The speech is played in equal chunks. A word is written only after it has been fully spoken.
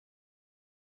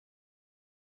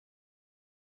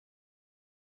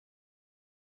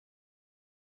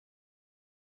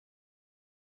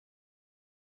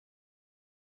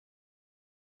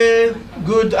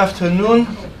Good afternoon.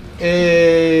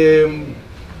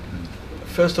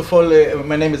 First of all,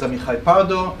 my name is Amichai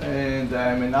Pardo, and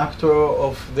I'm an actor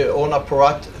of the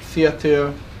Monodramas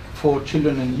Theater for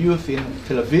Children and Youth in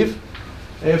Tel Aviv.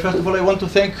 First of all, I want to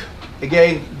thank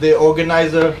again the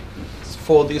organizer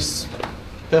for this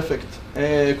perfect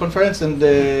conference, and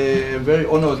very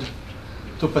honored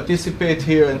to participate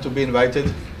here and to be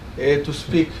invited to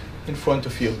speak in front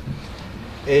of you.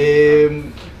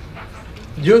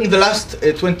 During the last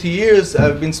 20 years,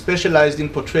 I've been specialized in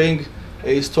portraying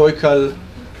historical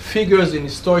figures in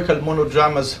historical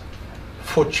monodramas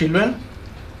for children.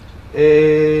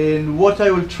 And what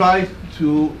I will try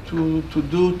to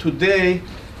do today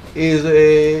is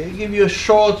give you a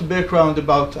short background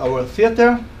about our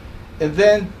theater, and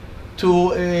then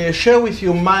to share with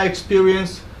you my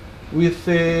experience with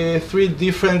three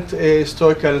different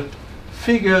historical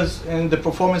figures and the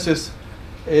performances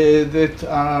that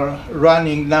are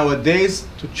running nowadays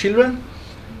to children,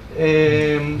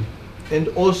 and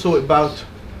also about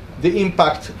the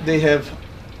impact they have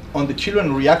on the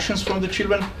children, reactions from the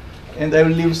children, and I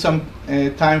will leave some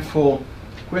time for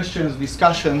questions,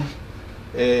 discussion,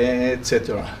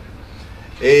 etc.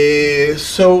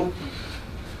 So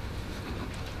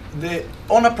the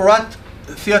Monodramas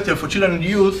Theater for Children and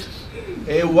Youth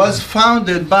was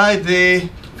founded by the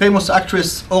famous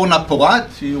actress Orna Porat.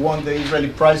 She won the Israeli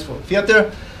Prize for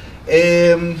Theater.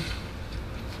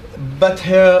 But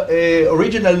her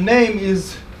original name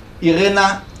is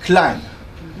Irena Klein.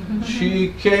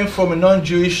 She came from a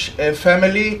non-Jewish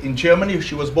family in Germany.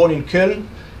 She was born in Köln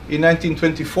in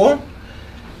 1924.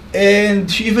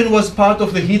 And she even was part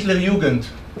of the Hitler Jugend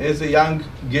as a young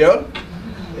girl.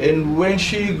 And when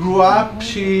she grew up,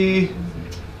 she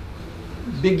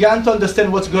began to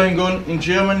understand what's going on in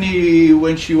Germany.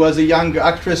 When she was a young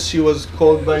actress, she was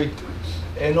called by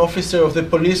an officer of the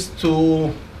police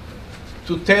to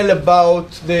tell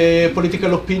about the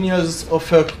political opinions of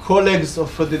her colleagues,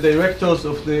 of the directors,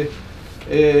 of the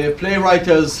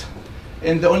playwrights,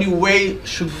 and the only way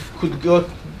she could go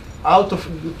out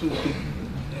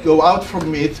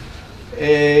from it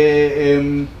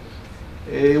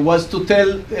was to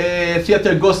tell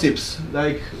theater gossips,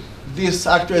 like this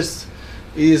actress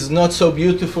is not so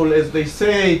beautiful as they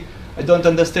say. I don't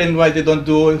understand why they don't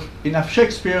do enough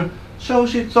Shakespeare. So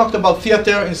she talked about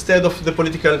theater instead of the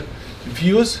political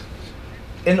views.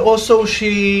 And also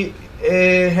she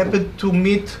happened to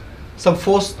meet some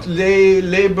forced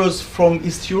laborers from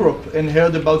East Europe and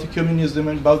heard about communism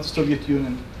and about the Soviet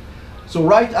Union. So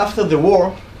right after the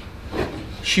war,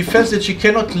 she felt that she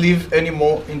cannot live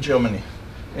anymore in Germany.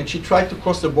 And she tried to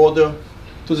cross the border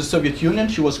to the Soviet Union.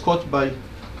 She was caught by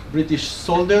British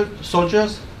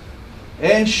soldiers,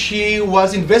 and she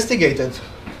was investigated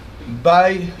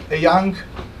by a young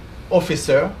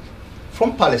officer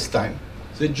from Palestine.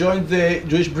 They joined the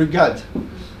Jewish Brigade,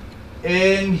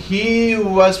 and he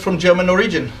was from German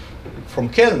origin, from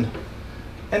Köln,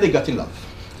 and they got in love.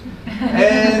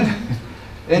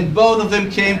 and both of them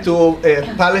came to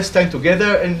Palestine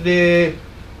together, and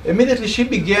immediately she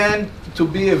began to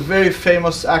be a very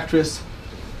famous actress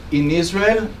in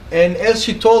Israel. And as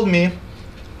she told me,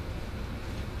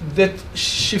 that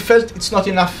she felt it's not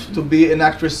enough to be an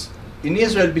actress in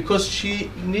Israel, because she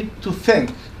needed to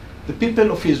thank the people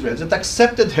of Israel that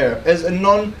accepted her as a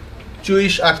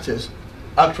non-Jewish actress,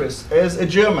 as a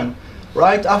German,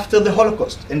 right after the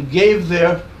Holocaust, and gave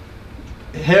her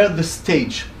the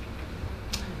stage.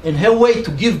 And her way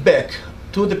to give back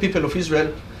to the people of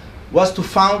Israel was to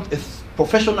found a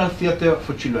professional theater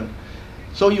for children.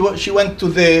 So she went to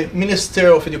the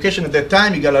Minister of Education at that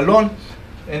time, Yigal Allon,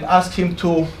 and asked him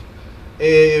to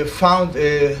found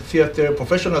a theater,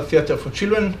 professional theater for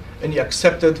children, and he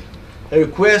accepted a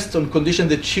request on condition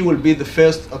that she will be the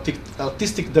first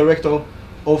artistic director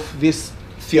of this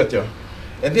theater.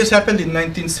 And this happened in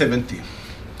 1970.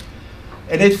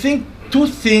 And I think two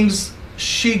things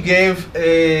she gave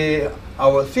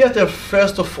our theater.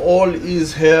 First of all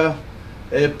is her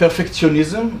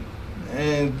perfectionism.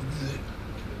 And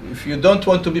if you don't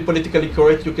want to be politically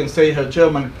correct, you can say her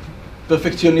German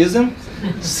perfectionism.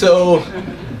 So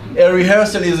a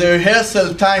rehearsal is a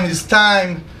rehearsal, time is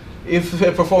time. If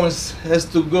a performance has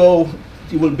to go,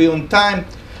 it will be on time.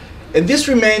 And this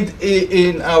remained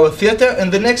in our theater.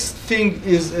 And the next thing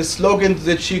is a slogan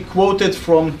that she quoted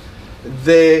from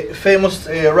the famous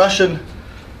Russian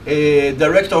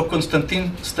director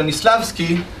Konstantin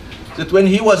Stanislavski, that when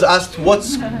he was asked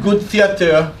what's good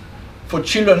theater for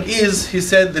children is, he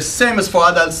said the same as for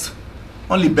adults,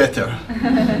 only better.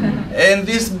 And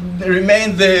this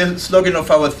remained the slogan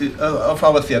of our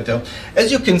theater.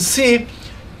 As you can see,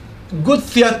 good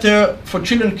theater for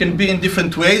children can be in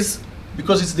different ways,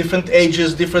 because it's different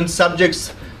ages, different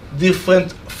subjects,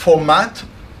 different format.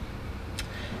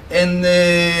 And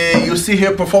you see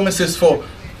here performances for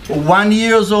 1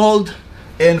 year old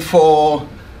and for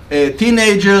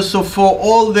teenagers, so for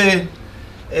all the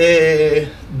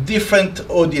different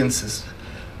audiences.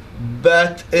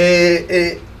 But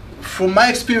from my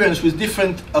experience with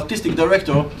different artistic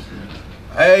directors,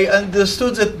 I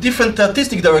understood that different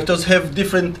artistic directors have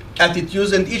different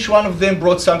attitudes, and each one of them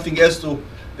brought something else to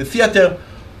the theater.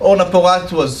 Orna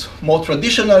Porat was more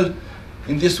traditional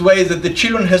in this way that the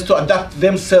children has to adapt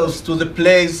themselves to the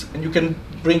plays, and you can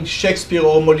bring Shakespeare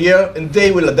or Molière and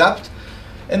they will adapt.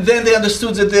 And then they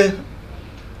understood that the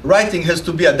writing has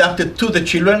to be adapted to the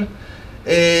children.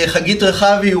 Hagit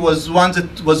Rechavi was one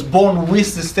that was born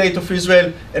with the state of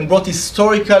Israel and brought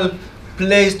historical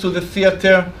plays to the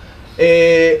theater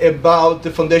about the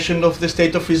foundation of the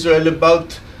state of Israel,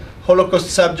 about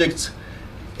Holocaust subjects.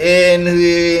 And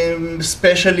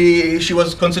especially she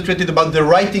was concentrated about the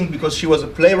writing because she was a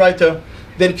playwright.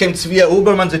 Then came Tzvia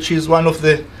Huberman, that she is one of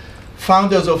the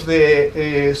founders of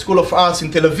the School of Arts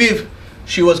in Tel Aviv.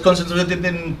 She was concentrated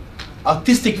in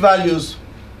artistic values,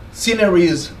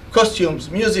 sceneries,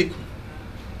 costumes, music.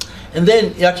 And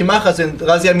then Yaki Machas and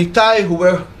Razi Amichai,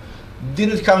 who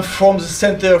didn't come from the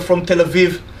center, from Tel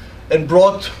Aviv, and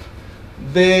brought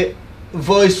the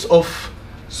voice of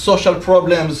social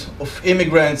problems of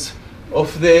immigrants,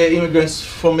 of the immigrants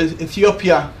from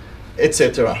Ethiopia,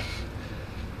 etc.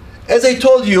 As I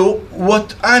told you,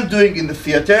 what I'm doing in the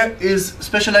theater is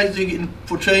specializing in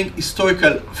portraying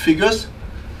historical figures.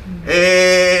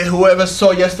 Whoever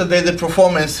saw yesterday the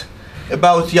performance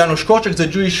about Janusz Korczak, the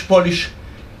Jewish-Polish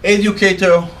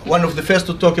educator, one of the first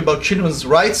to talk about children's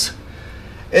rights.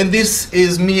 And this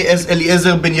is me as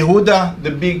Eliezer Ben Yehuda,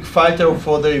 the big fighter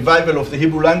for the revival of the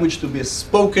Hebrew language to be a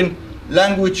spoken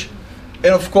language.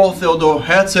 And of course, Theodor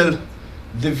Herzl,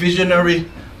 the visionary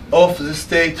of the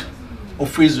state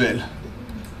of Israel.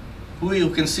 Who you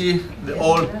can see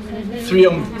all three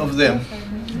of them.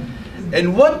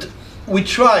 And what we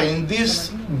try in this,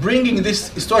 bringing these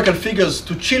historical figures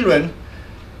to children,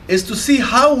 is to see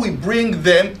how we bring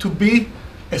them to be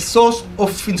a source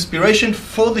of inspiration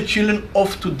for the children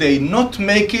of today, not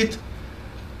make it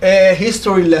a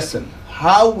history lesson.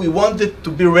 How we want it to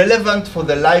be relevant for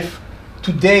the life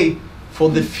today, for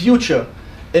the future,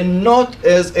 and not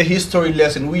as a history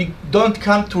lesson. We don't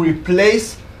come to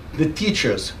replace the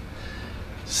teachers.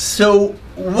 So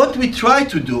what we try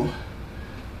to do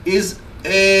is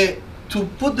to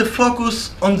put the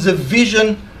focus on the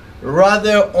vision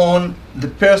rather on the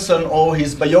person or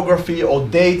his biography or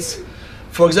dates.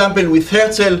 For example, with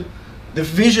Herzl, the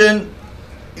vision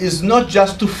is not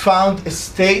just to found a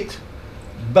state,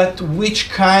 but which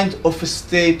kind of a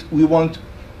state we want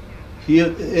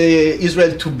here,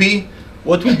 Israel to be,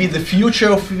 what will be the future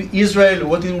of Israel,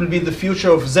 what will be the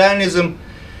future of Zionism,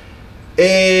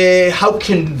 how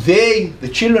can they, the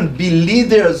children, be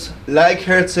leaders like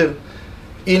Herzl.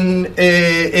 In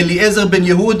Eliezer Ben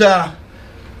Yehuda,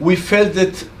 we felt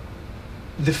that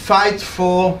the fight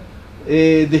for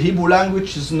the Hebrew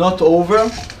language is not over,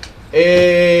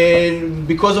 and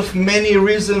because of many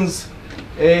reasons,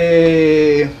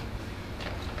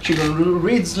 children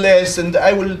reads less, and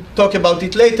I will talk about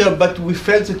it later, but we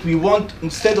felt that we want,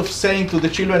 instead of saying to the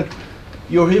children,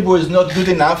 your Hebrew is not good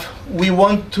enough, we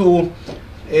want to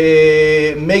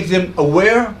make them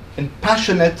aware and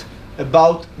passionate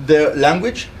about their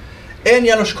language. And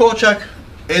Janusz Korczak,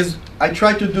 as I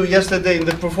tried to do yesterday in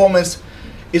the performance,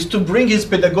 is to bring his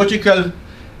pedagogical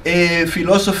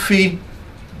philosophy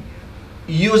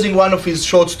using one of his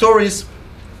short stories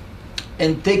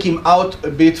and take him out a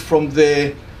bit from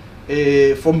the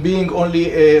from being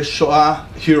only a Shoah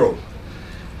hero.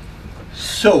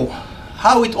 So,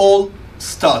 how it all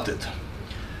started.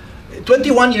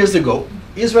 21 years ago,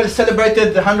 Israel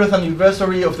celebrated the 100th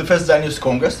anniversary of the First Zionist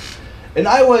Congress, and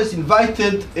I was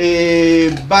invited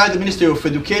by the Ministry of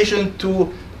Education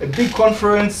to a big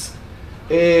conference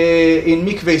in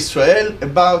Mikveh Israel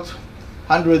about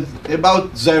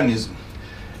Zionism.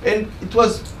 And it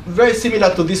was very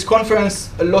similar to this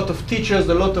conference, a lot of teachers,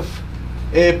 a lot of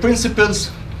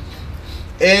principals,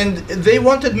 and they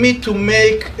wanted me to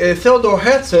make Theodor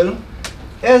Herzl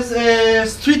as a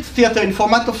street theater, in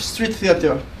format of street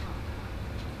theater.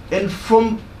 And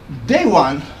from day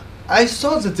one, I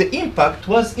saw that the impact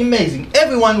was amazing.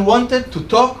 Everyone wanted to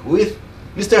talk with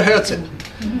Mr. Herzl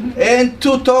and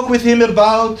to talk with him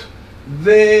about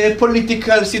the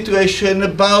political situation,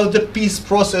 about the peace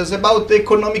process, about the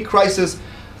economic crisis.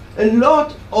 A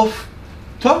lot of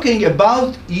talking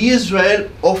about Israel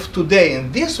of today.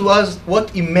 And this was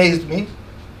what amazed me.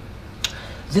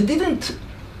 They didn't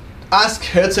ask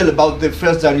Herzl about the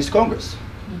First Zionist Congress.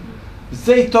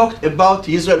 They talked about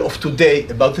Israel of today,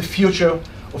 about the future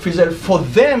of Israel. For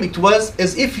them, it was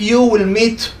as if you will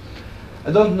meet,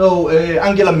 I don't know,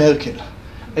 Angela Merkel,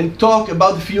 and talk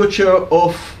about the future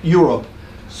of Europe.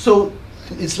 So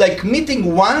it's like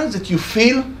meeting one that you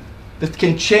feel that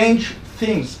can change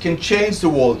things, can change the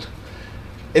world.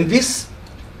 And this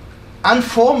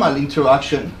informal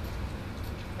interaction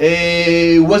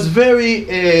was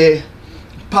very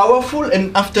powerful,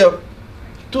 and after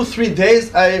 2-3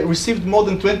 days I received more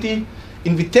than 20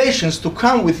 invitations to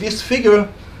come with this figure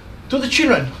to the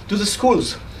children, to the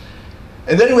schools.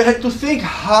 And then we had to think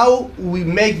how we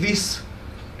make this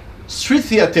street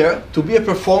theater to be a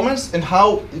performance, and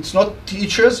how it's not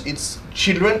teachers, it's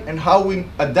children, and how we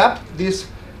adapt this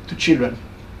to children.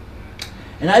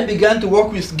 And I began to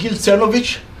work with Gil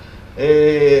Cernovich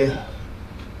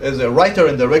as a writer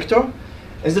and director.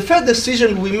 And the first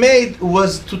decision we made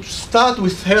was to start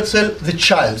with Herzl, the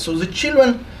child. So the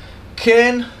children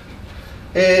can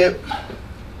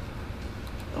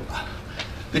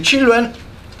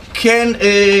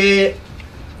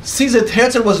see that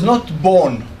Herzl was not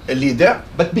born a leader,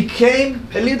 but became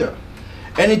a leader.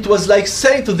 And it was like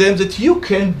saying to them that you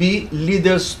can be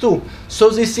leaders too.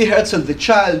 So they see Herzl, the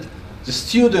child, the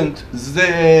student,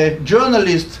 the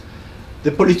journalist,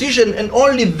 the politician, and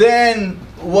only then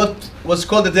what was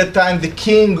called at that time the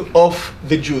king of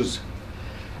the Jews.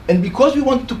 And because we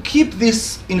want to keep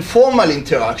this informal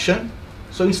interaction,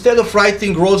 so instead of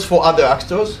writing roles for other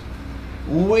actors,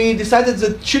 we decided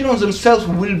that children themselves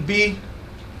will be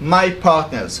my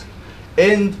partners.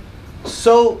 And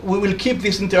so we will keep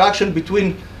this interaction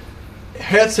between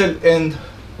Herzl and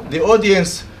the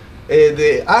audience,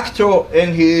 the actor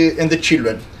and the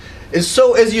children. And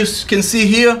so as you can see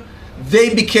here,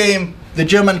 they became the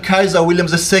German Kaiser William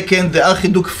II, the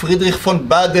Archduke Friedrich von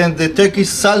Baden, the Turkish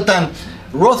Sultan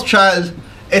Rothschild,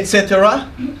 etc.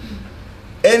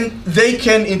 And they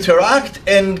can interact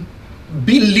and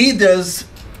be leaders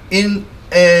in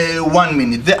 1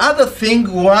 minute. The other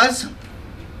thing was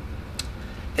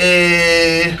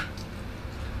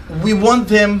we want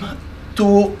them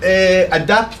to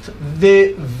adapt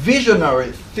the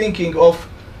visionary thinking of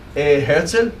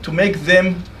Herzl, to make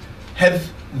them have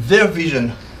their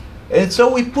vision. And so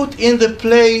we put in the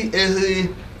play,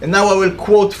 and now I will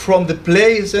quote from the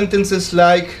play, sentences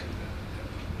like,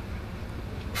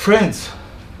 "Friends,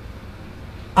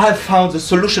 I have found the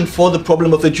solution for the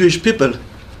problem of the Jewish people.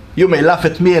 You may laugh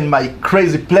at me and my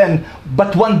crazy plan,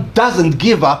 but one doesn't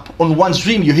give up on one's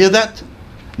dream. You hear that?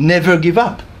 Never give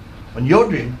up on your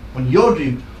dream, on your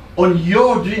dream, on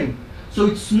your dream." So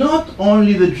it's not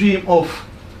only the dream of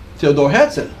Theodor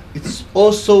Herzl, it's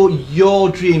also your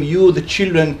dream, you, the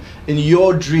children, and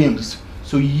your dreams.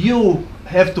 So you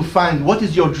have to find what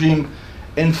is your dream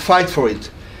and fight for it.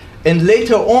 And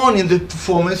later on in the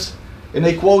performance, and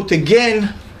I quote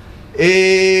again,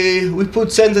 we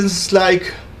put sentences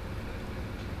like,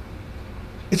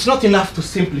 "It's not enough to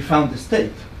simply found a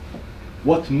state.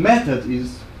 What matters is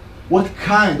what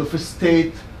kind of a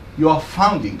state you are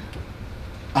founding.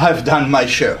 I've done my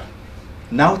share.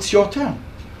 Now it's your turn.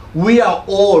 We are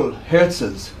all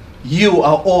Herzls. You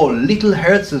are all little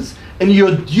Herzls, and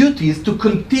your duty is to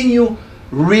continue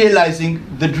realizing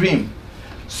the dream."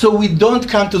 So we don't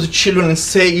come to the children and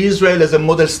say Israel as a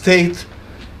model state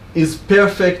is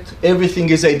perfect, everything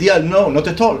is ideal. No, not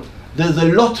at all. There's a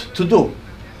lot to do.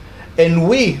 And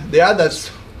we, the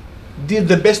adults, did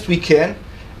the best we can,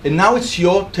 and now it's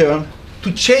your turn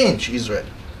to change Israel,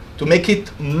 to make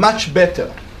it much better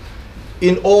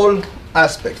in all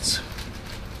aspects.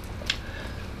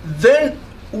 Then,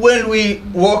 when we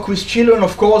work with children,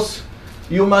 of course,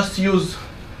 you must use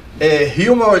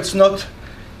humor. It's not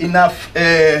enough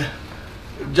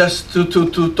just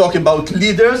to talk about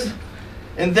leaders.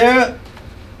 And there,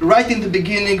 right in the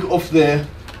beginning of the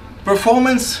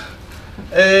performance,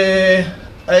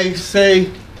 I say,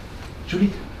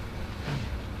 Julie?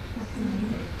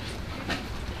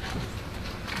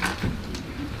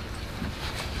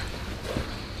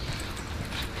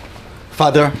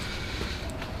 Father,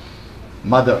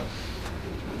 mother,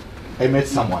 I met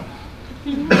someone.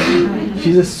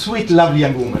 She's a sweet, lovely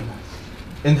young woman.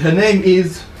 And her name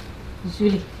is?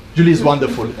 Julie. Julie is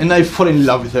wonderful. And I fall in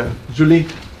love with her. Julie,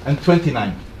 I'm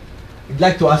 29. I'd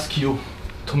like to ask you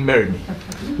to marry me.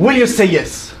 Will you say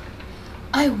yes?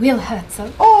 I will, Herzl.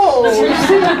 Oh,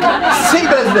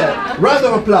 simple as that. Round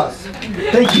of applause.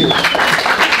 Thank you.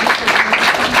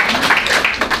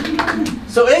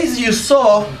 So as you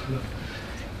saw,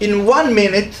 in 1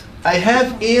 minute, I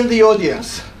have in the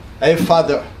audience, I have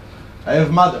father, I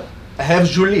have mother, I have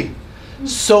Julie.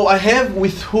 So I have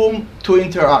with whom to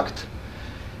interact.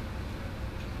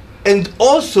 And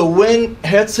also when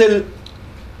Herzl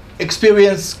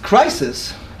experienced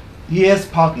crisis, he has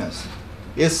partners.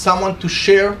 He has someone to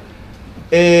share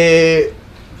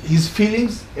his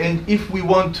feelings, and if we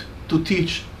want to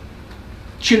teach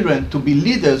children to be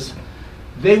leaders,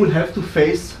 they will have to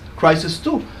face crisis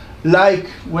too. Like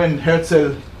when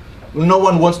Herzl, no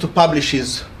one wants to publish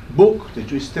his book, The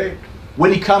Jewish State,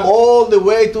 when he came all the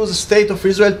way to the state of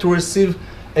Israel to receive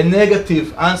a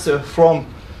negative answer from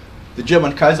the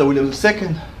German Kaiser William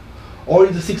II, or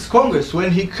in the Sixth Congress,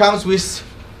 when he comes with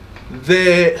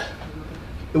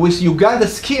Uganda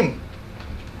scheme,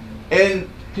 and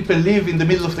people live in the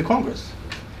middle of the Congress.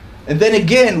 And then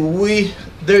again,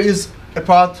 there is a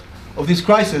part of this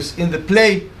crisis in the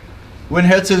play when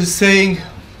Herzl is saying,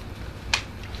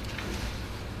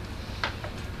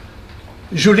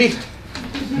 Julie,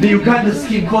 the Uganda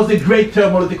scheme caused a great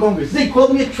turmoil at the Congress. They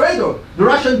called me a traitor. The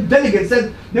Russian delegate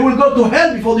said they will go to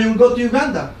hell before they will go to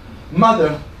Uganda.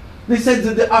 Mother, they said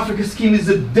that the Africa scheme is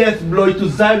a death blow to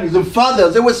Zionism. Father,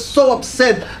 they were so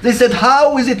upset. They said,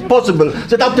 how is it possible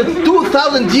that after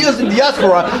 2,000 years in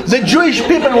diaspora, the Jewish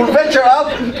people will venture out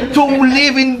to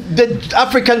live in the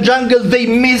African jungle? They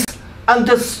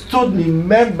misunderstood me,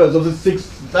 members of the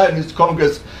Sixth Zionist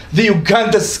Congress. The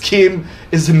Uganda scheme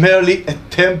is merely a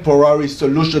temporary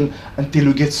solution until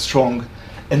we get strong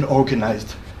and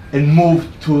organized and move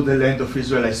to the land of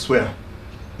Israel, I swear.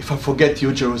 If I forget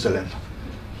you, Jerusalem,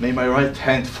 may my right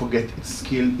hand forget its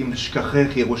skill. Im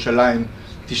shkachech Yerushalayim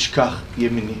tishkach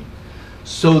yemini.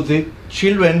 So the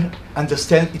children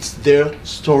understand it's their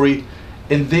story,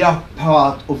 and they are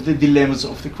part of the dilemmas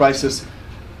of the crisis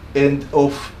and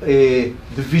of the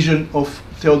vision of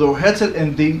Theodor Herzl,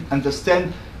 and they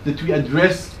understand that we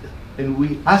address and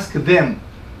we ask them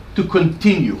to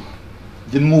continue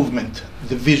the movement,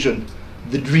 the vision,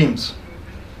 the dreams.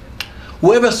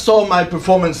 Whoever saw my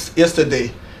performance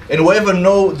yesterday, and whoever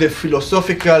know the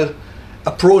philosophical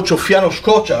approach of Janos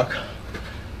Korczak,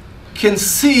 can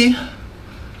see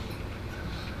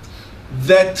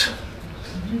that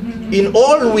in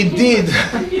all we did,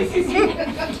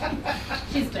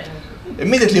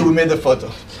 immediately we made the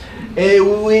photo.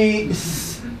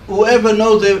 Whoever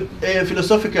knows the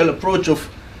philosophical approach of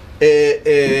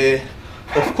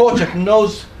Korczak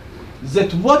knows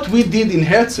that what we did in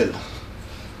Herzl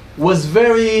was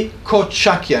very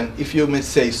Korczakian, if you may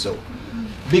say so,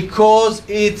 because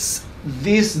it's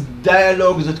this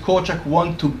dialogue that Korczak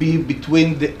wants to be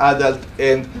between the adult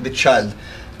and the child.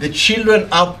 The children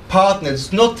are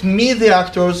partners, not me the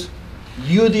actors,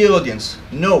 you the audience.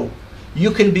 No,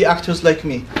 you can be actors like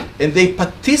me, and they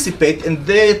participate, and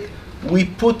we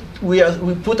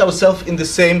put ourselves in the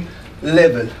same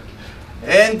level.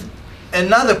 And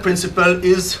another principle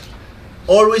is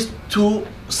always to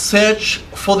search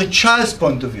for the child's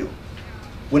point of view.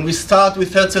 When we start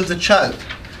with Herzl the child,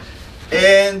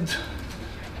 and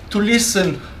to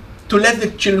listen, to let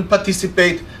the children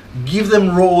participate, give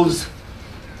them roles,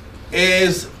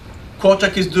 as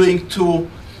Korczak is doing too,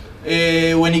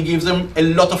 when he gives them a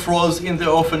lot of roles in the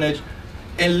orphanage,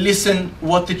 and listen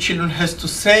what the children has to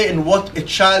say and what a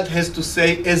child has to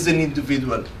say as an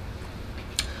individual.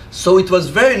 So it was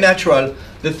very natural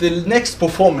that the next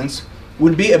performance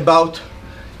will be about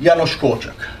Janos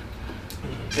Korczak.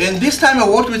 And this time I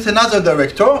worked with another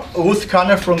director, Ruth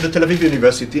Kanner from the Tel Aviv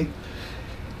University.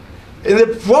 And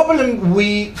the problem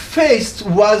we faced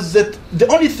was that the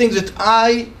only thing that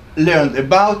I learned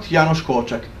about Janos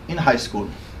Korczak in high school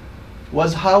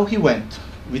was how he went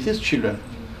with his children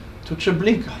to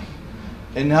Treblinka,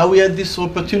 and how he had this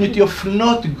opportunity of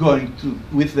not going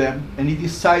with them, and he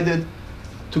decided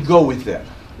to go with them,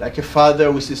 like a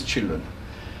father with his children.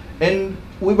 And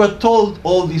we were told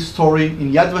all this story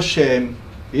in Yad Vashem,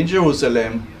 in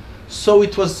Jerusalem, so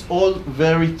it was all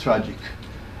very tragic.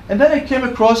 And then I came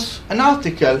across an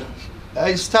article.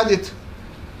 I studied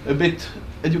a bit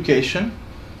education,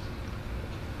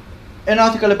 an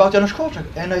article about Janos Korczak,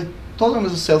 and I told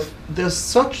myself, there's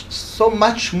so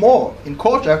much more in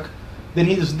Korczak than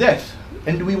his death,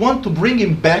 and we want to bring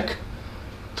him back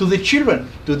to the children,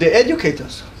 to the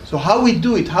educators. So how we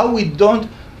do it, how we don't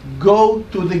go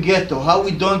to the ghetto, how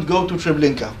we don't go to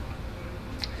Treblinka.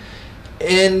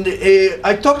 And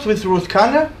I talked with Ruth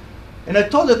Kanner, and I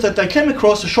told her that I came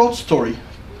across a short story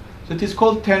that is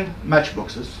called 10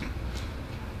 Matchboxes.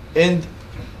 And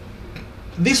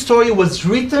this story was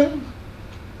written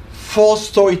for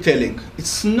storytelling.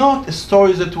 It's not a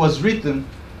story that was written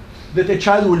that a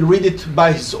child will read it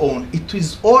by his own. It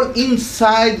is all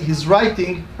inside his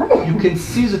writing. You can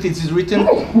see that it is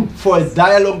written for a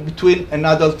dialogue between an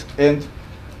adult and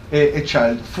a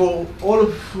child. For all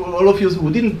of you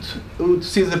who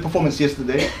see the performance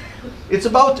yesterday, it's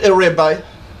about a rabbi,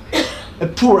 a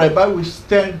poor rabbi with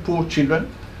 10 poor children,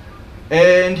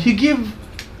 and he gives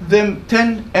them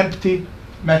 10 empty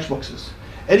matchboxes.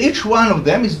 And each one of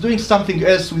them is doing something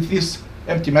else with these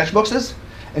empty matchboxes,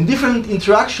 and different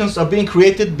interactions are being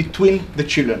created between the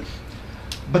children.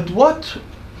 But what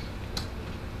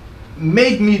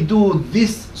made me do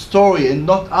this story and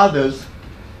not others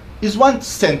is one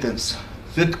sentence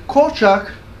that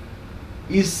Korczak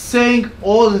is saying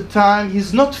all the time.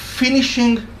 He's not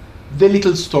finishing the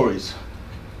little stories.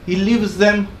 He leaves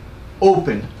them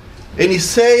open. And he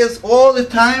says all the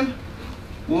time,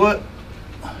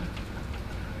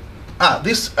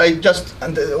 this I just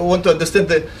want to understand,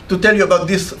 to tell you about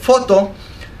this photo.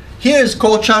 Here is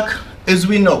Korczak as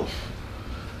we know,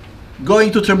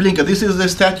 going to Treblinka. This is the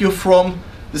statue from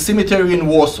the cemetery in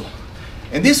Warsaw.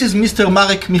 And this is Mr.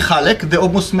 Marek Michalek, the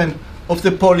ombudsman of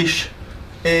the Polish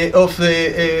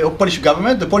Polish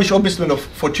government, the Polish ombudsman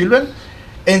for children.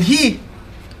 And he,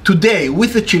 today,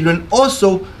 with the children,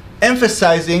 also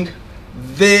emphasizing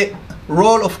the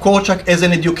role of Korczak as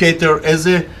an educator, as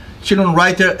a children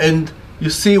writer. And you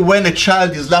see, when a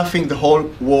child is laughing, the whole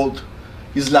world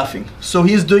is laughing. So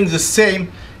he's doing the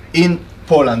same in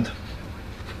Poland.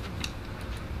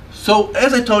 So,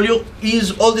 as I told you,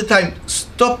 he's all the time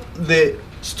stop the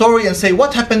story and say,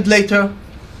 what happened later?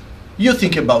 You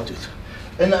think about it.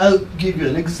 And I'll give you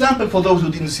an example for those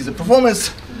who didn't see the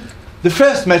performance. The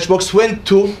first matchbox went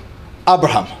to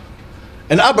Abraham.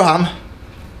 And Abraham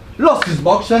lost his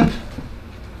box, and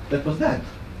that was that.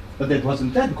 But that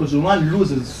wasn't that, because when one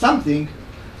loses something,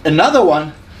 another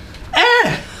one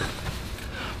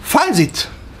finds it,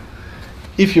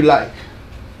 if you like.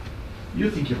 You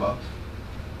think about it.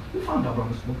 We found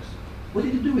Abraham's box. What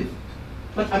did he do with it?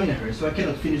 But I'm in a hurry, so I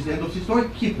cannot finish the end of the story.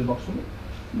 Keep the box for me.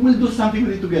 We'll do something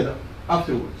with it together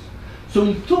afterwards. So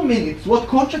in 2 minutes, what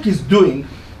Korczak is doing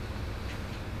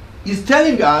is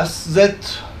telling us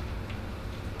that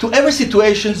to every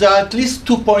situation there are at least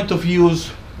 2 points of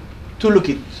views to look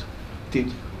at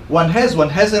it. One has, one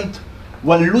hasn't.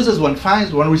 One loses, one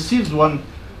finds. One receives, one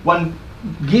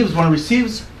gives, one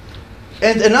receives.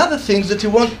 And another thing that he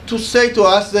wants to say to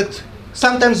us, that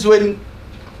sometimes when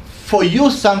for you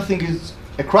something is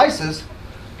a crisis,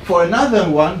 for another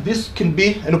one this can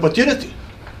be an opportunity.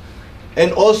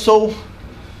 And also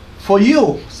for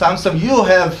you, some you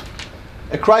have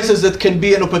a crisis that can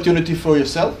be an opportunity for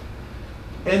yourself.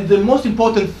 And the most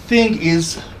important thing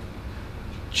is,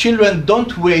 children,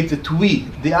 don't wait that we,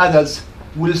 the adults,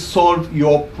 will solve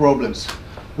your problems.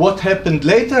 What happened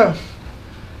later,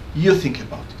 you think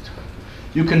about it.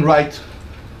 You can write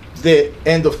the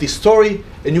end of this story,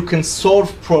 and you can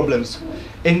solve problems.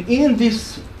 And in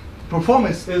this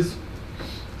performance, as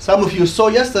some of you saw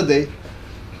yesterday,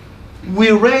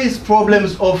 we raise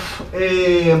problems of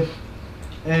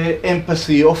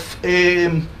empathy, of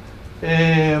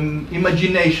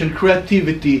imagination,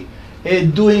 creativity,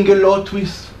 doing a lot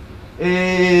with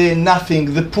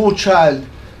nothing, the poor child,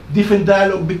 different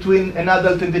dialogue between an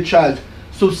adult and the child.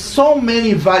 So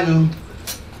many values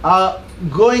are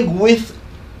going with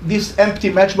these empty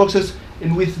matchboxes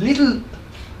and with little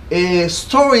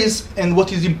stories. And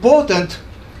what is important,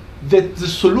 that the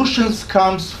solutions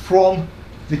comes from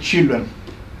the children.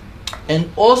 And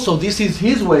also this is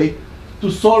his way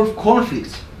to solve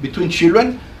conflicts between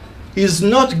children. He's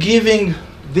not giving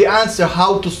the answer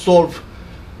how to solve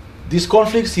these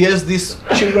conflicts. He has this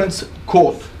children's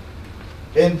court.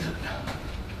 And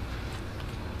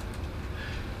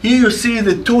here you see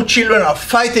the two children are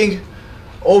fighting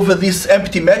over this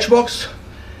empty matchbox,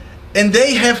 and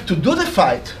they have to do the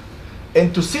fight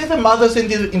and to see the mothers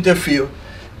interfere.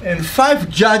 And 5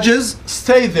 judges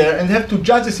stay there and have to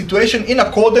judge the situation in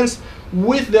accordance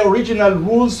with the original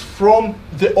rules from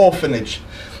the orphanage.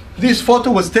 This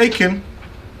photo was taken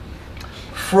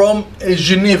from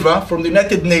Geneva, from the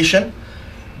United Nations,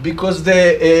 because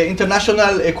the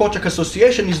International Korczak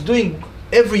Association is doing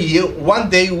every year 1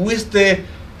 day with the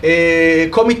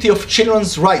Committee of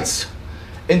Children's Rights.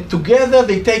 And together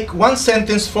they take one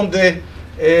sentence from the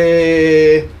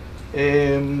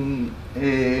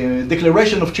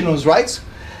Declaration of Children's Rights,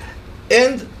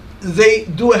 and they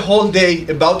do a whole day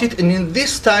about it. And in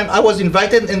this time I was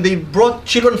invited, and they brought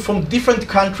children from different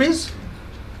countries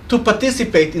to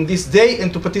participate in this day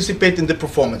and to participate in the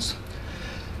performance.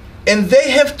 And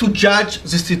they have to judge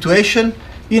the situation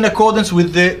in accordance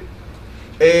with the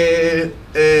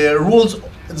rules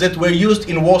that were used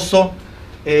in Warsaw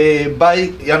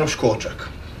by Janusz Korczak.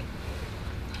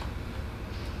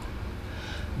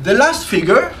 The last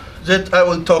figure that I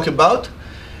will talk about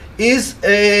is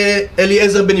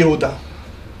Eliezer ben Yehuda.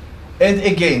 And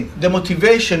again, the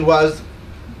motivation was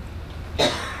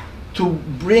to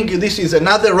bring, this is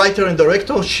another writer and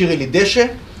director, Shiri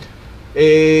Lideshe.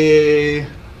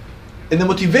 And the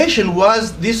motivation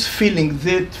was this feeling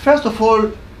that, first of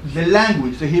all, the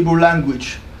language, the Hebrew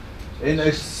language, and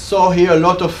I saw here a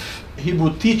lot of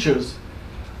Hebrew teachers,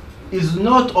 is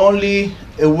not only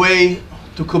a way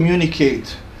to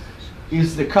communicate.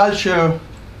 It's the culture,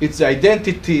 it's the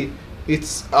identity,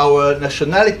 it's our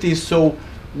nationality. So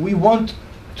we want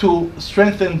to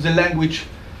strengthen the language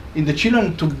in the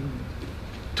children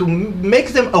to make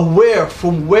them aware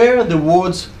from where the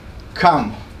words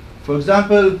come. For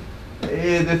example,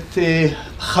 that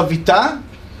chavita,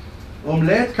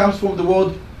 omelette, comes from the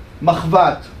word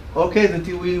machvat. Okay, that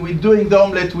we're doing the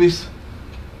omelette with,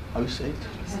 how you say it?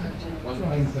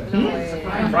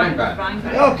 Frying pan.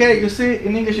 Okay, you see,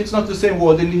 in English it's not the same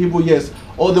word, in Hebrew yes.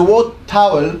 Or the word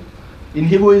towel, in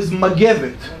Hebrew is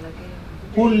magevet.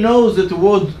 Who knows that the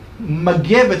word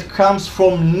magevet comes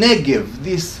from Negev,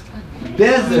 this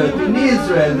desert in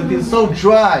Israel that is so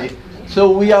dry.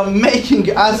 So we are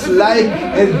making us like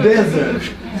a desert.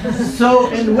 So,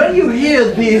 and when you hear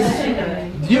this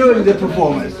during the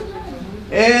performance,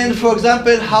 and for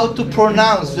example, how to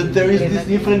pronounce that there is this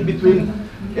difference between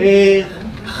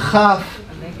chaf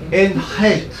and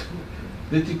het,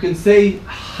 that you can say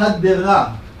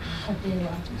hadera.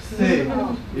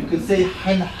 You can say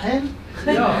hen hen.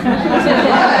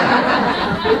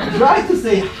 Try to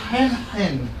say hen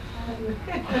hen.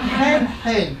 Hen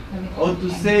hen. Or to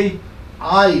say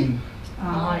ayin.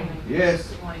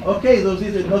 Yes. Okay, those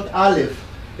are not aleph.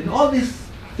 And all these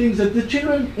things that the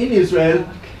children in Israel,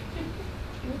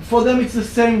 for them it's the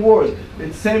same word,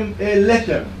 the same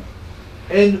letter.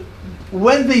 And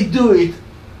when they do it,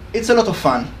 it's a lot of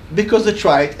fun because they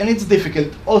try it, and it's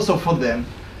difficult also for them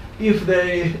if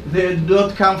they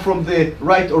don't come from the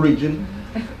right origin.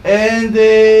 And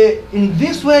in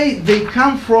this way, they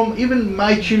come from, even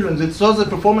my children that saw the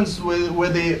performance where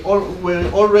they were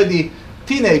already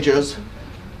teenagers.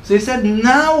 They said,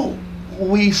 now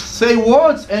we say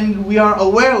words and we are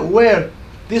aware where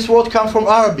this word comes from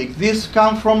Arabic, this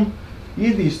comes from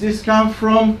Yiddish, this comes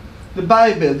from the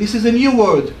Bible, this is a new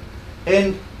word.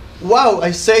 And wow,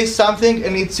 I say something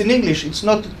and it's in English, it's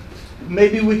not,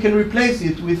 maybe we can replace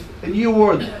it with a new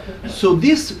word. So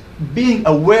this being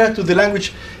aware to the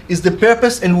language is the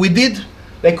purpose. And we did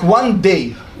like one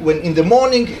day when in the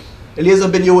morning Eliezer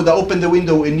ben Yehuda opened the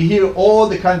window and he hear all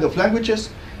the kind of languages,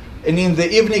 and in the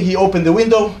evening he opened the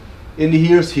window and he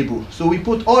hears Hebrew. So we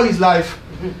put all his life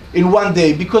in one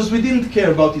day because we didn't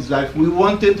care about his life. We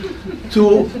wanted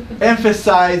to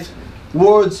emphasize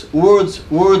words, words,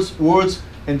 words, words,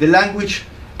 and the language,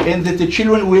 and that the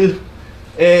children will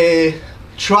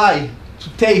try to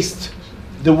taste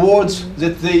the words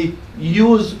that they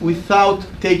use without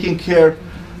taking care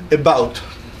about.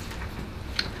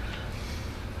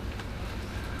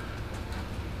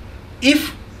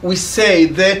 If we say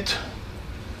that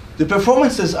the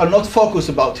performances are not focused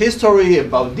about history,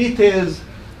 about details,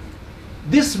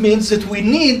 this means that we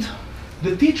need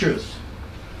the teachers.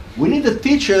 We need the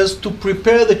teachers to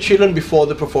prepare the children before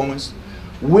the performance.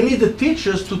 We need the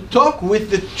teachers to talk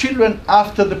with the children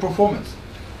after the performance.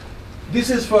 This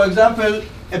is, for example,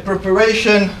 a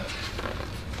preparation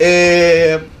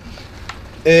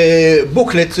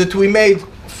booklet that we made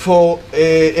for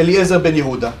Eliezer ben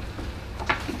Yehuda.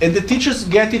 And the teachers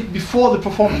get it before the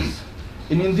performance.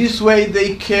 And in this way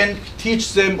they can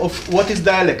teach them of what is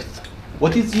dialect,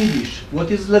 what is Yiddish, what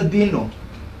is Ladino,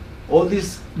 all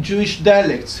these Jewish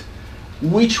dialects,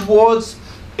 which words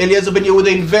Eliezer ben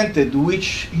Yehuda invented,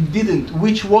 which he didn't,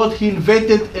 which word he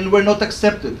invented and were not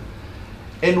accepted,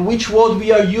 and which word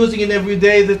we are using in every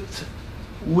day that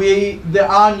there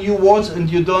are new words and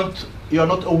you are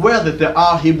not aware that there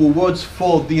are Hebrew words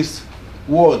for these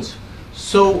words.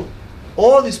 So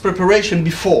all this preparation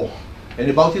before and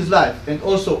about his life and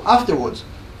also afterwards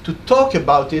to talk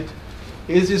about it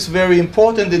is very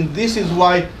important, and this is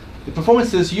why the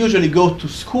performances usually go to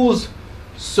schools,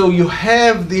 so you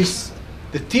have the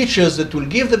teachers that will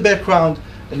give the background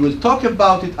and will talk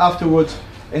about it afterwards.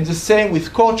 And the same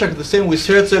with Korchak, the same with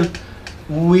Herzl.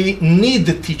 We need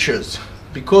the teachers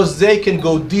because they can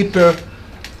go deeper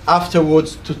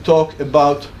afterwards to talk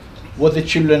about what the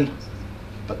children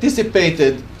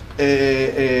participated,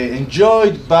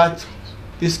 enjoyed, but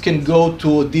this can go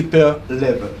to a deeper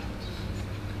level.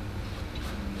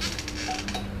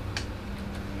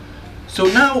 So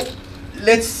now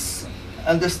let's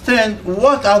understand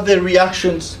what are the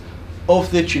reactions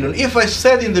of the children. If I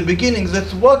said in the beginning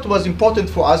that what was important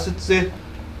for us, it's a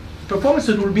performance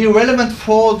that will be relevant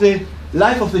for the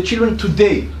life of the children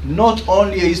today, not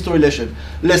only a history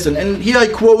lesson. And here I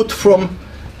quote from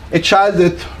a child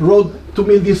that wrote to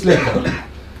me this letter.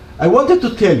 I wanted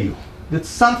to tell you that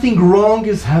something wrong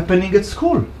is happening at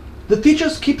school. The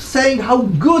teachers keep saying how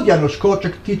good Janusz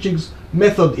Korczak's teaching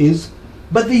method is,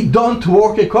 but they don't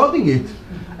work according it.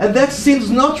 And that seems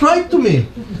not right to me.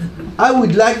 I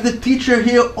would like the teacher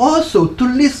here also to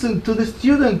listen to the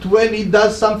student when he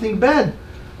does something bad,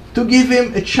 to give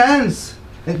him a chance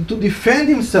and to defend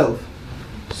himself.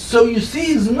 So you see,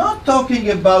 he's not talking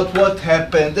about what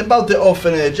happened, about the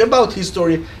orphanage, about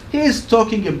history. He is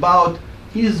talking about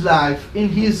his life in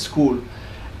his school.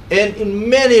 And in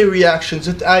many reactions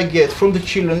that I get from the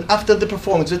children after the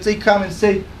performance, that they come and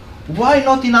say, why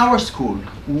not in our school?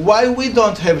 Why we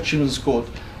don't have a children's court?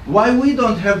 Why we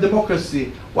don't have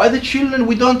democracy? Why the children,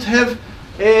 we don't have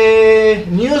a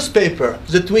newspaper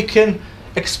that we can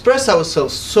express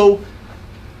ourselves? So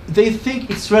they think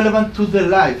it's relevant to their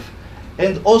life.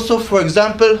 And also, for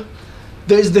example,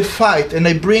 there is the fight, and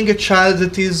I bring a child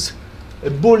that is a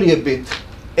bully a bit,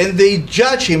 and they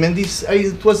judge him, and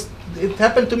it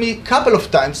happened to me a couple of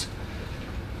times.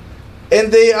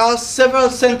 And there are several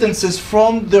sentences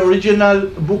from the original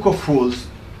book of rules.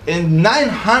 And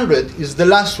 900 is the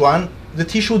last one,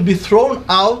 that he should be thrown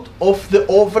out of the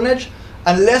orphanage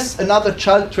unless another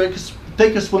child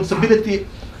take responsibility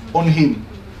on him.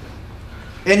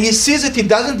 And he sees that he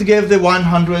doesn't get the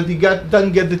 100, he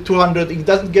doesn't get the 200, he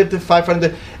doesn't get the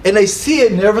 500. And I see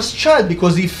a nervous child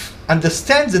because he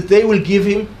understands that they will give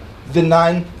him the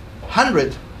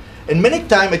 900. And many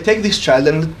times I take this child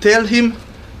and tell him,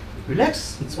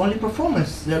 relax, it's only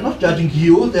performance. They're not judging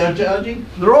you, they're judging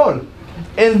the role.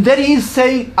 And then he's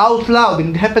saying out loud,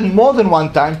 and it happened more than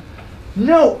one time,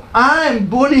 no, I'm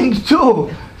bullying too.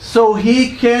 So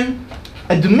he can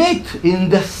admit,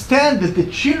 understand that the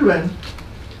children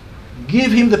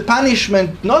give him the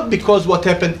punishment not because what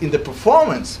happened in the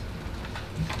performance,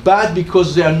 but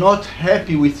because they are not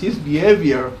happy with his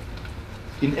behavior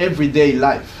in everyday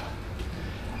life.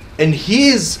 And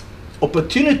his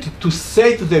opportunity to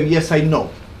say to them, yes, I know,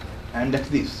 I'm like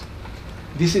this.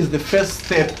 This is the first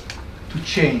step to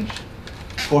change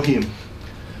for him.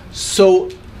 So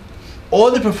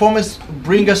all the performance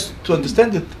bring us to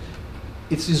understand that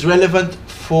it is relevant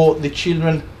for the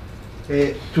children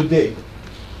today.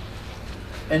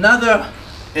 Another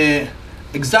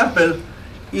example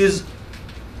is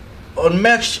on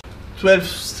March 12,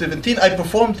 17, I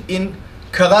performed in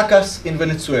Caracas in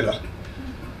Venezuela.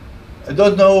 I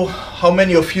don't know how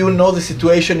many of you know the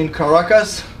situation in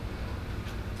Caracas.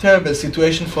 Terrible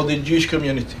situation for the Jewish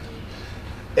community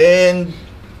and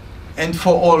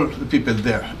for all the people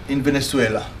there in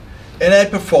Venezuela. And I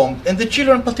performed, and the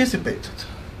children participated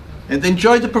and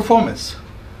enjoyed the performance.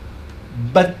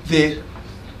 But the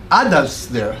adults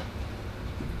there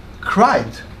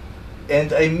cried,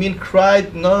 and I mean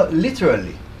cried not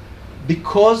literally,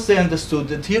 because they understood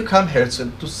that here come Herzl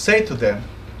to say to them,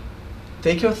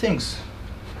 take your things.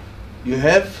 You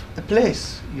have a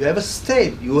place, you have a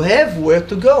state, you have where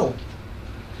to go.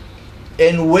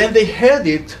 And when they heard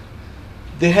it,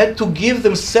 they had to give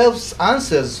themselves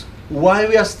answers why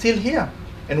we are still here.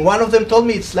 And one of them told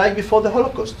me it's like before the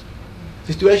Holocaust.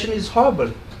 The situation is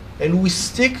horrible. And we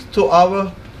stick to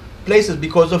our places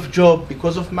because of job,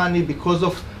 because of money, because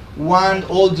of one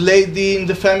old lady in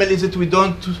the families that we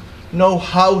don't know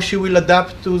how she will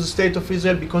adapt to the state of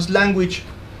Israel, because language.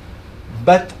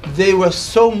 But they were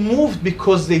so moved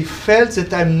because they felt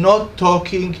that I'm not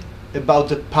talking about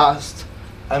the past.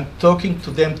 I'm talking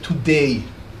to them today.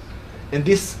 And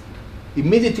this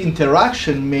immediate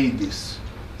interaction made this,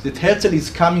 that Herzl is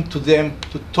coming to them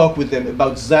to talk with them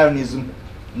about Zionism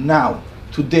now,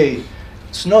 today.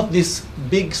 It's not this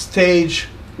big stage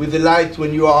with the light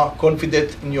when you are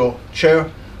confident in your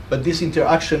chair, but this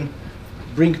interaction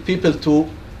brings people to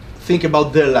think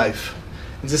about their life.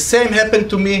 And the same happened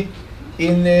to me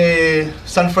in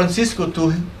San Francisco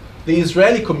to the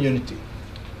Israeli community.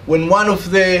 When one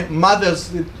of the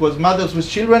mothers, it was mothers with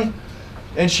children,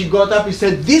 and she got up, he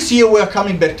said, this year we are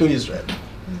coming back to Israel.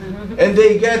 And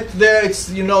they get there, it's,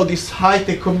 you know, this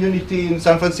high-tech community in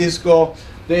San Francisco.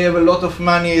 They have a lot of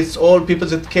money. It's all people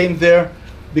that came there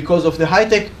because of the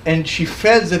high-tech. And she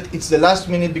felt that it's the last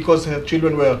minute because her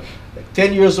children were like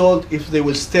 10 years old. If they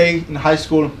will stay in high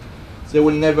school, they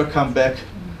will never come back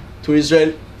to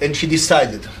Israel. And she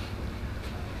decided.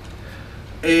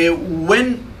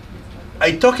 When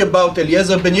I talk about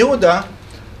Eliezer Ben Yehuda,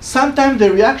 sometimes the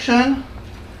reaction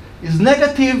is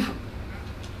negative,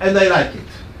 and I like it.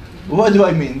 What do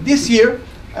I mean? This year,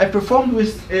 I performed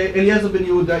with Eliezer Ben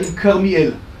Yehuda in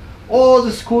Carmiel, all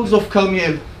the schools of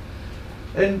Carmiel.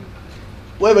 And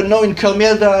whoever know in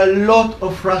Carmel there are a lot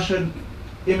of Russian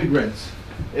immigrants.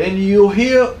 And you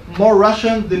hear more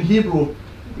Russian than Hebrew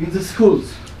in the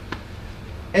schools.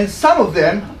 And some of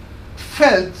them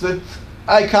felt that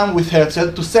I come with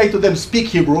Herzl to say to them, speak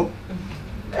Hebrew.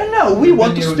 And no, we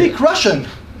want to speak Russian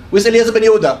with Eliezer Ben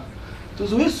Yehuda.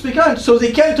 So we speak Russian. So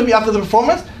they came to me after the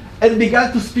performance and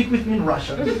began to speak with me in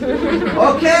Russian.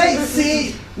 Okay,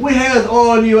 see, we heard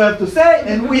all you have to say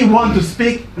and we want to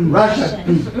speak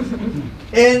Russian.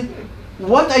 And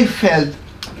what I felt,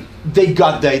 they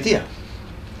got the idea.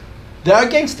 They're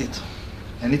against it.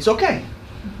 And it's okay.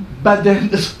 But they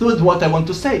understood what I want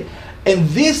to say. And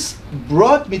this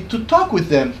brought me to talk with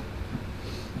them.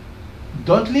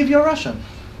 Don't leave your Russian.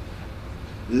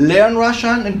 Learn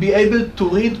Russian and be able to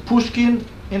read Pushkin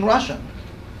in Russian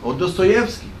or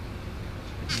Dostoevsky.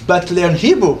 But learn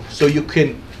Hebrew so you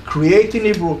can create in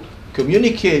Hebrew,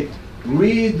 communicate,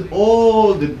 read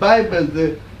all the Bible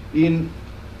in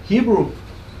Hebrew.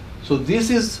 So this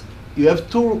is, you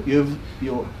have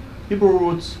your Hebrew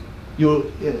roots,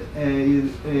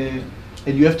 and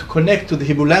you have to connect to the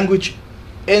Hebrew language,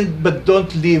 but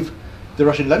don't leave the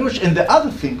Russian language. And the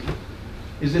other thing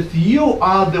is that you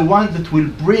are the one that will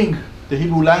bring the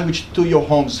Hebrew language to your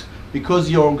homes, because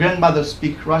your grandmother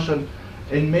speaks Russian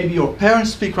and maybe your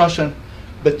parents speak Russian,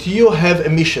 but you have a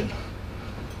mission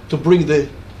to bring the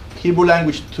Hebrew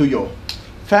language to your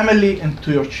family and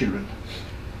to your children.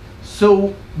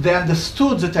 So they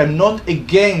understood that I'm not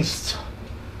against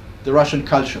the Russian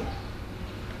culture,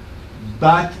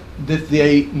 but that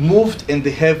they moved and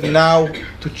they have now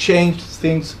to change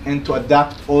things and to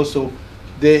adapt also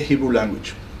the Hebrew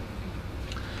language.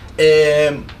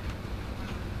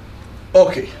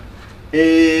 Okay,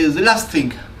 the last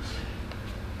thing,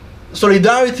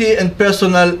 solidarity and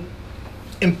personal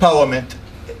empowerment.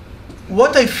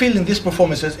 What I feel in these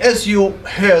performances, as you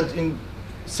heard in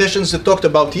sessions that talked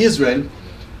about Israel,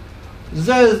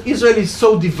 Israel is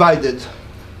so divided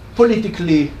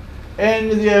politically,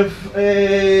 and they have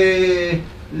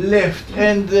left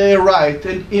and right,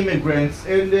 and immigrants,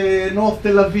 and North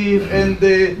Tel Aviv, and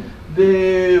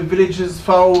the villages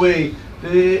far away.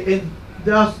 And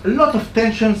there's a lot of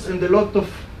tensions and a lot of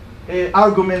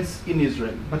arguments in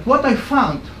Israel. But what I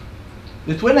found,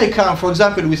 that when I come, for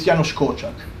example, with Janusz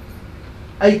Korczak,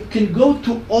 I can go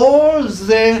to all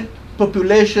the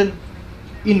population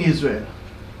in Israel.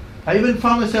 I even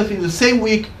found myself in the same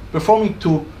week performing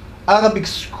to Arabic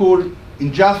school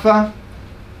in Jaffa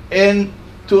and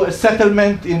to a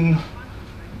settlement in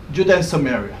Judah and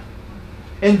Samaria.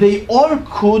 And they all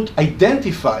could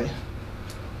identify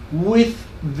with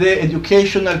the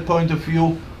educational point of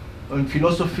view and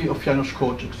philosophy of Janusz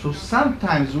Korczak. So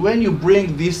sometimes when you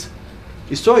bring these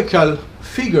historical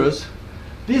figures,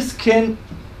 this can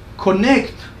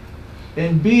connect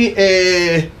and be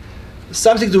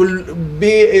something that will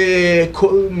be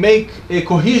make a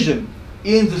cohesion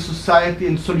in the society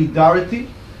and solidarity,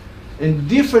 and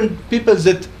different people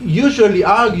that usually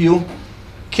argue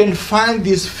can find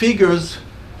these figures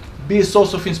be a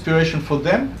source of inspiration for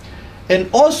them. And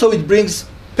also it brings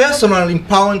personal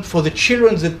empowerment for the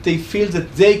children, that they feel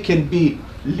that they can be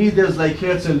leaders like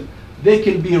Herzl, they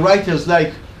can be writers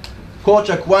like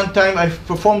Korczak. One time I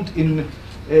performed in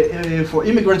for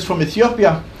immigrants from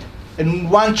Ethiopia,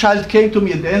 and one child came to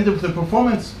me at the end of the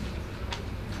performance,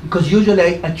 because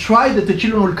usually I try that the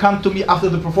children will come to me after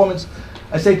the performance.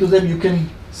 I say to them, you can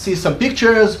see some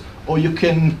pictures, or you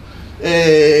can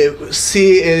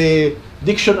see a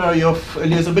dictionary of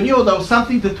Eliezer Ben Yehuda, or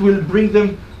something that will bring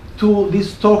them to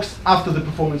these talks after the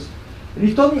performance. And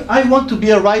he told me, I want to be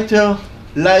a writer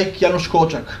like Janusz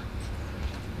Korczak,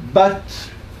 but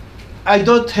I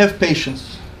don't have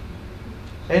patience.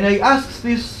 And I asked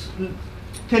this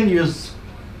 10 years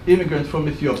immigrant from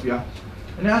Ethiopia,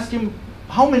 and I asked him,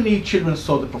 how many children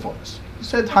saw the performance? He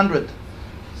said 100. He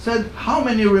said, how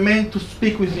many remained to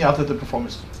speak with me after the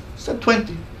performance? He said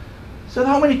 20. He said,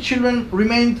 how many children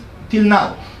remained till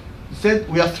now? He said,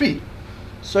 we are 3.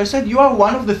 So I said, you are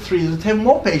one of the 3 that have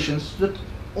more patience than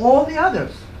all the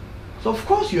others. So of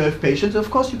course you have patience, of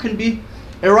course you can be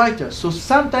a writer. So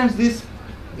sometimes these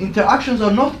interactions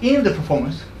are not in the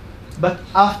performance, but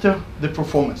after the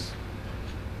performance.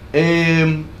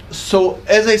 So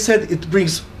as I said, it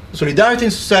brings solidarity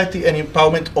in society and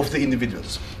empowerment of the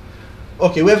individuals.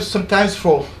 Okay, we have some time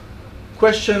for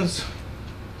questions,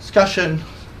 discussion,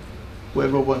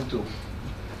 whoever wants to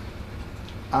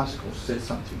ask or say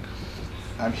something.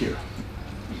 I'm here.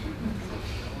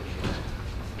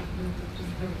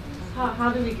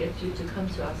 How do we get you to come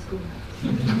to our school?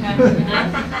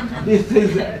 This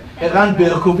is Eran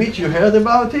Berkovich, you heard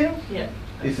about him? Yeah.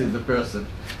 This is the person.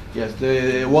 Yes,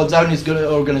 the World Zionist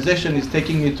Organization is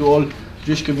taking me to all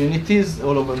Jewish communities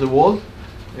all over the world.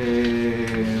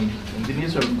 And in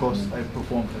Israel, of course, I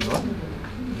perform a lot.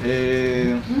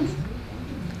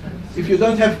 If you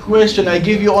don't have question, I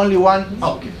give you only one.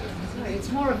 Oh, okay. Sorry,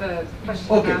 it's more of a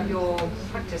question about your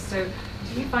practice. So,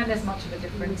 do you find there's much of a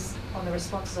difference on the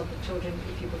responses of the children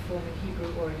if you perform in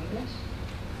Hebrew or in English?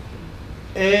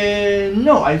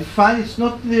 No, I find it's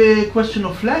not the question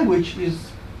of language,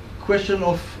 it's question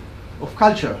of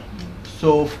culture.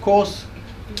 So of course,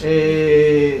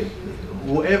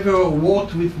 whoever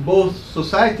worked with both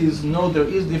societies know there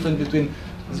is difference between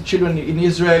the children in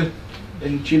Israel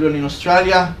and children in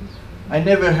Australia. I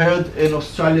never heard an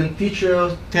Australian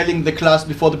teacher telling the class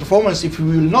before the performance, if we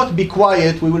will not be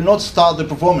quiet, we will not start the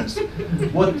performance.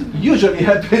 What usually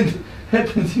happens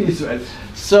in Israel.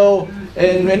 So,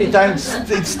 and many times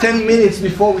it's 10 minutes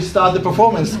before we start the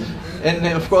performance. And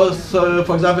of course,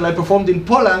 for example, I performed in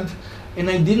Poland, and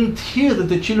I didn't hear that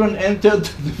the children entered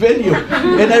the venue.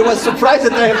 And I was surprised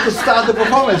that I have to start the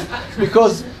performance,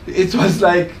 because it was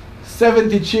like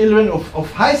 70 children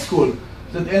of high school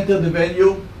that entered the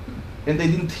venue, and they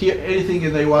didn't hear anything,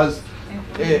 and I was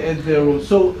at their room.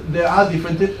 So there are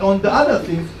different. On the other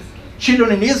thing,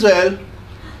 children in Israel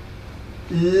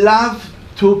love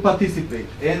to participate,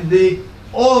 and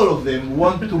all of them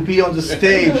want to be on the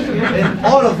stage, and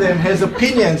all of them has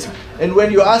opinions. And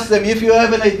when you ask them, if you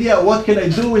have an idea, what can I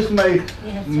do with my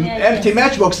empty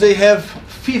matchbox, they have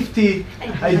 50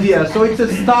 ideas. So it's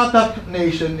a startup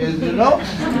nation, as you know,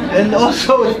 and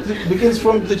also it begins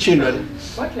from the children.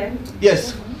 What language?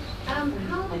 Yes. How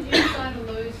did you decide on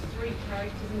those 3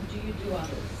 characters, and do you do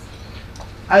others?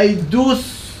 I do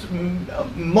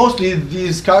mostly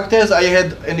these characters. I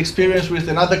had an experience with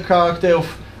another character of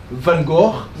Van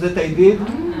Gogh that I did,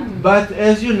 but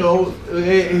as you know,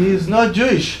 he's not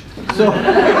Jewish. So,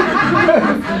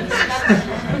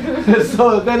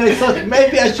 so then I thought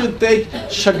maybe I should take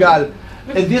Chagall.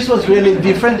 And this was really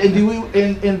different.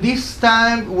 And this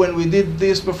time when we did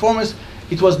this performance,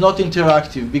 it was not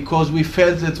interactive, because we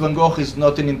felt that Van Gogh is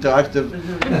not an interactive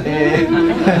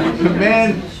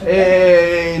man.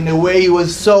 In a way, he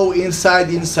was so inside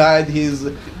his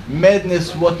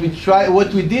madness. What we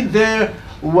did there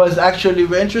was actually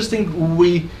very interesting.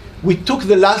 We took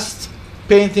the last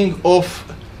painting of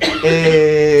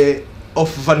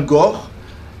Van Gogh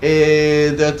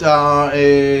that are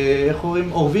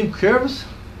Orvim curves,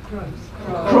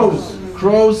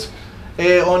 crows.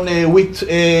 On a wheat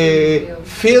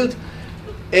field,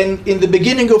 and in the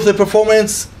beginning of the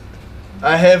performance,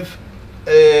 I have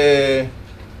a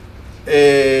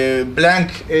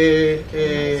blank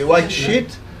white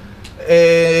sheet,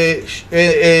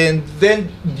 and then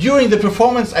during the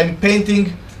performance, I'm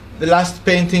painting the last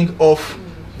painting of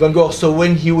Van Gogh. So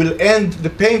when he will end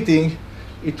the painting,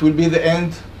 it will be the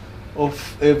end of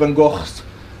Van Gogh's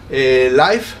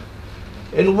life.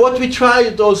 And what we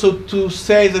tried also to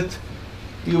say that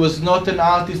he was not an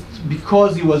artist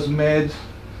because he was mad,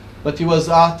 but he was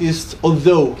artist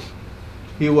although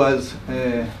he was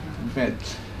mad.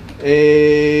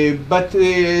 But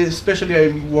especially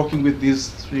I'm working with these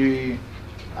 3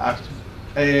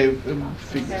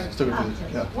 figures.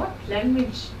 Yeah. What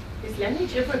language, is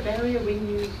language ever a barrier when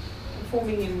you're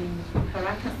performing in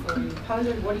Caracas or in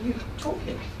Poland? What are you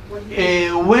talking?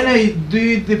 When I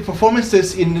do the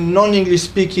performances in non-English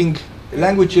speaking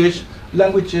languages,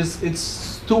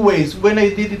 it's 2 ways. When I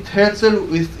did it Herzl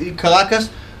with Caracas,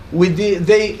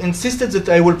 they insisted that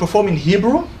I will perform in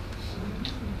Hebrew,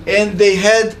 and they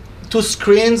had 2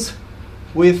 screens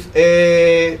with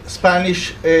a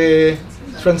Spanish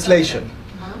translation.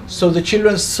 So the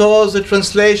children saw the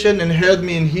translation and heard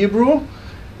me in Hebrew.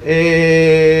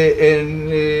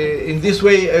 And in this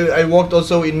way, I worked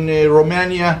also in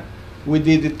Romania. We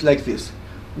did it like this.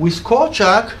 With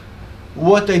Korczak,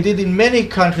 what I did in many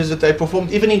countries that I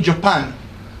performed, even in Japan,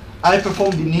 I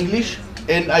performed in English,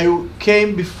 and I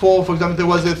came before, for example, there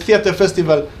was a theater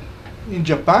festival in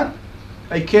Japan.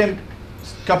 I came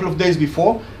a couple of days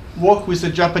before, worked with a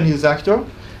Japanese actor,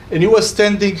 and he was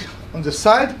standing on the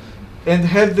side and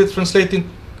had the translating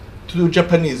to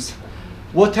Japanese.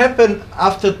 What happened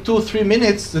after 2-3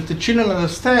 minutes that the children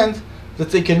understand that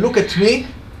they can look at me.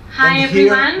 Hi and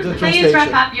hear everyone, the please wrap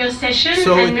translation. up your session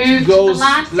So and it move to the goes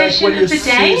last like session when you of the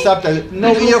see day. subtitles. No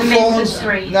which will commence earphones, at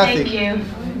 3. nothing. Thank you.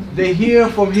 They hear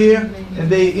from here, and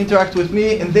they interact with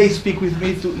me, and they speak with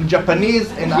me in Japanese,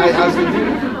 and I ask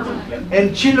them.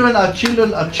 And children are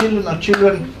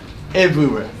children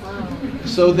everywhere.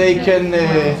 So they can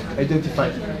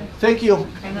identify. Thank you.